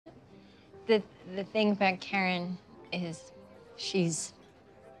The the thing about Karen is she's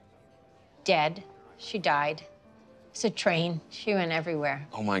dead. She died. It's a train. She went everywhere.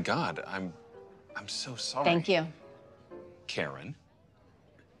 Oh my God, I'm so sorry. Thank you. Karen.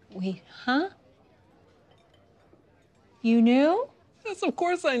 Huh? You knew? Yes, of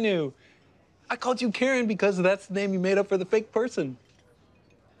course I knew. I called you Karen because that's the name you made up for the fake person.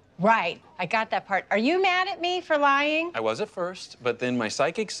 Right. I got that part. Are you mad at me for lying? I was at first, but then my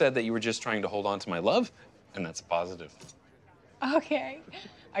psychic said that you were just trying to hold on to my love, and that's a positive. Okay.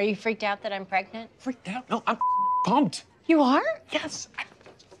 Are you freaked out that I'm pregnant? Freaked out? No, I'm pumped. You are? Yes.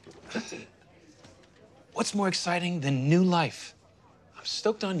 What's more exciting than new life? I'm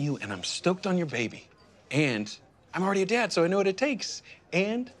stoked on you, and I'm stoked on your baby. And I'm already a dad, so I know what it takes.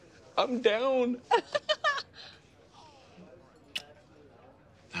 And I'm down.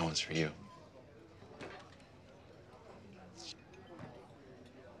 That one's for you.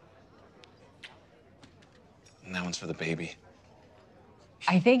 And that one's for the baby.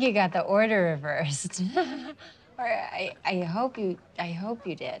 I think you got the order reversed. Or I hope you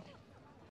did.